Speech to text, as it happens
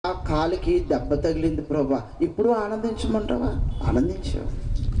కాలికి దెబ్బ తగిలింది ప్రభా, ఇప్పుడు ఆనందించమంటావా? ఆనందించావు.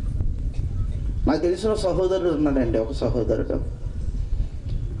 నాకు తెలిసిన సహోదరుడు ఉన్నాడండి, ఒక సహోదరుడు.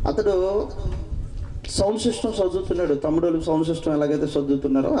 అతడు సౌండ్ సిస్టమ్ చదువుతున్నాడు. తమ్ముడు సౌండ్ సిస్టమ్ ఎలాగైతే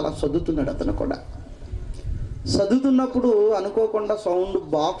చదువుతున్నారో అలా చదువుతున్నాడు. అతను కూడా చదువుతున్నప్పుడు అనుకోకుండా సౌండ్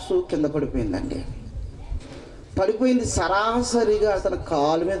బాక్స్ కింద పడిపోయిందండి. పడిపోయింది, సరాసరిగా అతను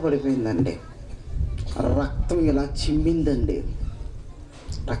కాలు మీద పడిపోయిందండి. రక్తం ఇలా చిమ్మిందండి.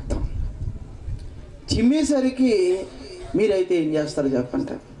 రక్తం చిమ్మేసరికి మీరైతే ఏం చేస్తారు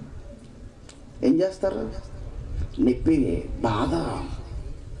చెప్పండి? ఏం చేస్తారు? నొప్పి, బాధ,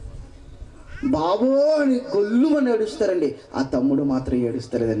 బాబో అని గొల్లుమని ఏడుస్తారండి. ఆ తమ్ముడు మాత్రం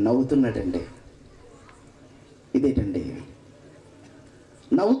ఏడుస్తారేదండి, నవ్వుతున్నాడండి. ఇదేంటండి,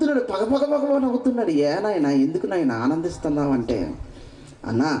 నవ్వుతున్నాడు, పగపగ నవ్వుతున్నాడు. ఏ నాయన, ఎందుకు నాయన ఆనందిస్తున్నావు అంటే,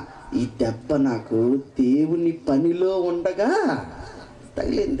 అన్నా ఈ దెబ్బ నాకు దేవుని పనిలో ఉండగా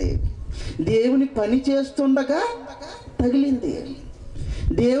తగిలింది, దేవుని పని చేస్తుండగా తగిలింది,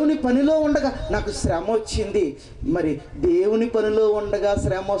 దేవుని పనిలో ఉండగా నాకు శ్రమ వచ్చింది. మరి దేవుని పనిలో ఉండగా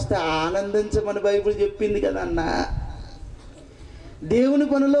శ్రమ వస్తే ఆనందించమని బైబిల్ చెప్పింది కదన్నా. దేవుని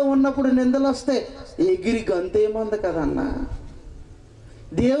పనిలో ఉన్నప్పుడు నిందలు వస్తే ఎగిరి గంతేమంది కదన్నా.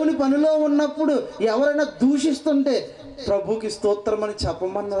 దేవుని పనిలో ఉన్నప్పుడు ఎవరైనా దూషిస్తుంటే ప్రభుకి స్తోత్రం అని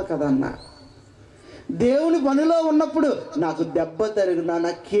చెప్పమన్నది కదన్నా. దేవుని పనిలో ఉన్నప్పుడు నాకు దెబ్బ తగిలినా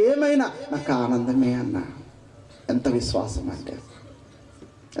నాకేమైనా నాకు ఆనందమే అన్నా. ఎంత విశ్వాసం అంటే,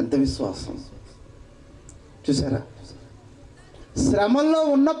 ఎంత విశ్వాసం చూసారా? శ్రమల్లో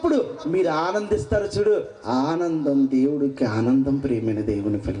ఉన్నప్పుడు మీరు ఆనందిస్తారు చూడు, ఆనందం దేవుడికి ఆనందం. ప్రియమైన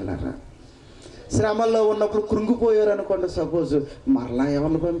దేవుని పిల్లలారా, శ్రమల్లో ఉన్నప్పుడు కృంగిపోయారు అనుకోండి, సపోజ్, మరలా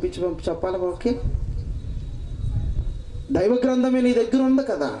ఎవరిని పంపించి చెప్పాలి? ఓకే, దైవ గ్రంథమే నీ దగ్గర ఉంది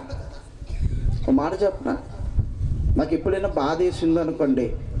కదా. ఒక మాట చెప్పనా, నాకు ఎప్పుడైనా బాధ వేసింది అనుకోండి,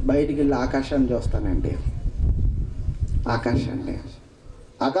 బయటికి వెళ్ళి ఆకాశాన్ని చూస్తానండి. ఆకాశాన్ని,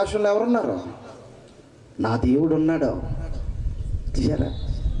 ఆకాశంలో ఎవరున్నారు? నా దేవుడు ఉన్నాడు. చూసారా?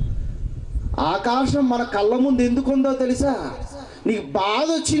 ఆకాశం మన కళ్ళ ముందు ఎందుకుందో తెలుసా? నీకు బాధ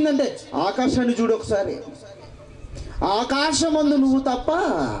వచ్చిందంటే ఆకాశాన్ని చూడు ఒకసారి. ఆకాశం అందు నువ్వు తప్ప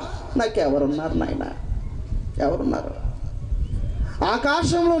నాకెవరున్నారు నాయన? ఎవరున్నారు?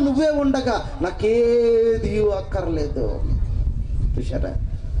 ఆకాశంలో నువ్వే ఉండగా నాకేది అక్కర్లేదు. చూసారా?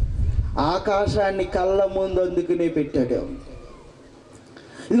 ఆకాశాన్ని కళ్ళ ముందు అందుకునే పెట్టాడు.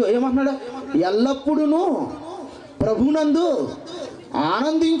 ఇదిగో ఏమంటున్నాడు? ఎల్లప్పుడూ ప్రభునందు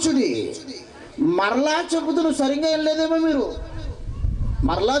ఆనందించుడి. మరలా చెబుతాను, సరిగ్గా వెళ్ళలేదేమో మీరు.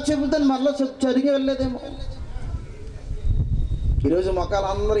 మరలా చెబుతాను, మరలా సరిగ్గా వెళ్ళలేదేమో. ఈరోజు మొక్కలు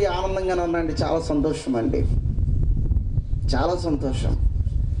అందరూ ఆనందంగానే ఉన్నాయండి. చాలా సంతోషం అండి, చాలా సంతోషం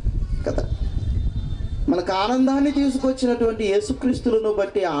కదా. మనకు ఆనందాన్ని తీసుకొచ్చినటువంటి యేసుక్రీస్తులను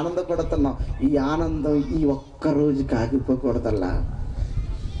బట్టి ఆనందపడుతున్నాం. ఈ ఆనందం ఈ ఒక్కరోజుకి ఆగిపోకూడదల్లా.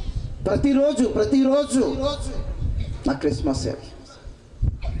 ప్రతిరోజు ప్రతిరోజు నా క్రిస్మస్,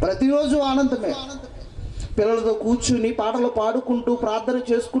 ప్రతిరోజు ఆనందమే. పిల్లలతో కూర్చుని పాటలు పాడుకుంటూ ప్రార్థన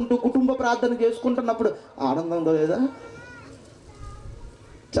చేసుకుంటూ కుటుంబ ప్రార్థన చేసుకుంటున్నప్పుడు ఆనందం లేదా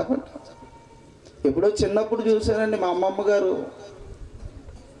చెప్పండి? ఎప్పుడో చిన్నప్పుడు చూశానండి, మా అమ్మమ్మ గారు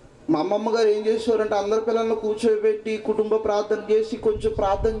ఏం చేసేవారంటే అందరి పిల్లలను కూర్చోబెట్టి కుటుంబ ప్రార్థన చేసి కొంచెం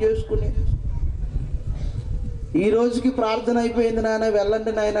ప్రార్థన చేసుకుని, ఈ రోజుకి ప్రార్థన అయిపోయింది నాయన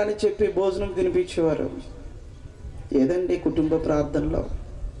వెళ్ళండి నాయన అని చెప్పి భోజనం తినిపించేవారు. ఏదండి కుటుంబ ప్రార్థనలో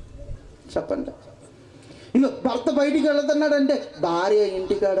చెప్పండి? ఇక భర్త బయటికి వెళుతున్నాడంటే భార్య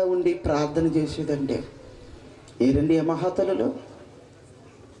ఇంటికాడ ఉండి ప్రార్థన చేసేదండి. ఏరండి ఏ మహాతలులు?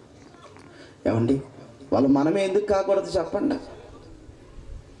 ఏమండి వాళ్ళు మనమే ఎందుకు కాకూడదు చెప్పండి?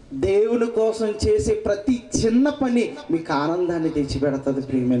 దేవుని కోసం చేసే ప్రతి చిన్న పని మీకు ఆనందాన్ని తెచ్చిపెడుతుంది.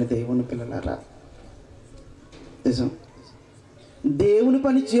 ప్రియమైన దేవుని పిల్లలారా, నిజం. దేవుని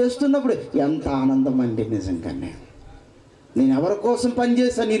పని చేస్తున్నప్పుడు ఎంత ఆనందం అండి నిజంగానే. నేను ఎవరి కోసం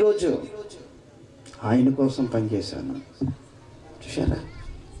పనిచేశాను? ఈరోజు ఆయన కోసం పనిచేశాను. చూసారా?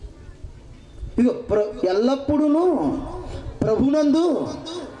 ఇగో ఎల్లప్పుడూ ప్రభునందు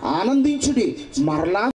ఆనందించుడి. మరలా